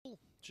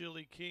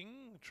Julie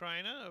King,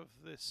 trainer of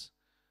this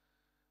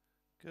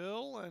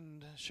girl,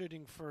 and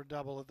shooting for a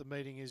double at the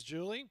meeting is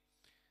Julie.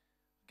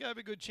 Gave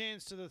a good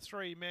chance to the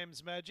 3,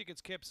 Mam's Magic. It's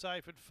kept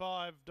safe at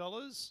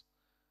 $5.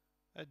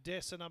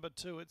 Odessa number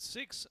 2 at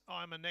 $6.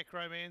 I'm a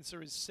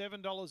Necromancer is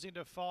 $7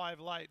 into 5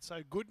 late. So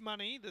good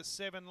money, the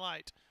 7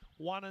 late.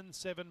 1 and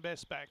 7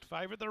 best backed.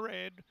 Favourite the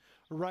red.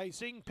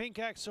 Racing. Pink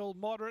Axel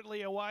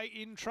moderately away.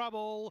 In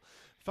trouble.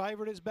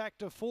 Favourite is back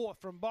to 4th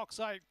from box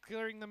 8.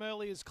 Clearing them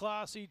early is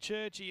Classy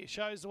Churchy.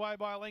 Shows the way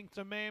by a length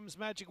to Mam's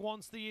Magic.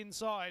 Wants the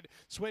inside.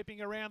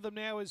 Sweeping around them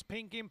now is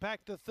Pink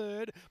Impact to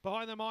 3rd.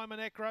 Behind them I'm a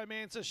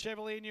Necromancer.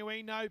 Chevalier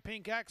Nui. No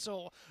Pink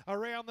Axel.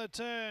 Around the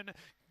turn.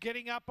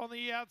 Getting up on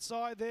the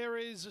outside, there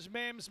is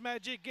Mam's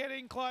Magic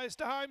getting close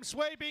to home,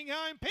 sweeping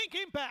home, Pink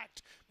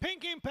Impact.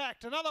 Pink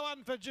Impact, another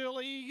one for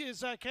Julie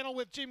is a kennel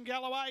with Jim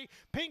Galloway.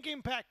 Pink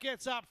Impact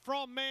gets up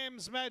from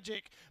Mam's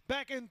Magic.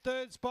 Back in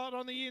 3rd spot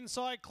on the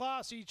inside,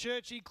 Classy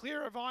Churchy,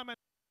 clear of Iman.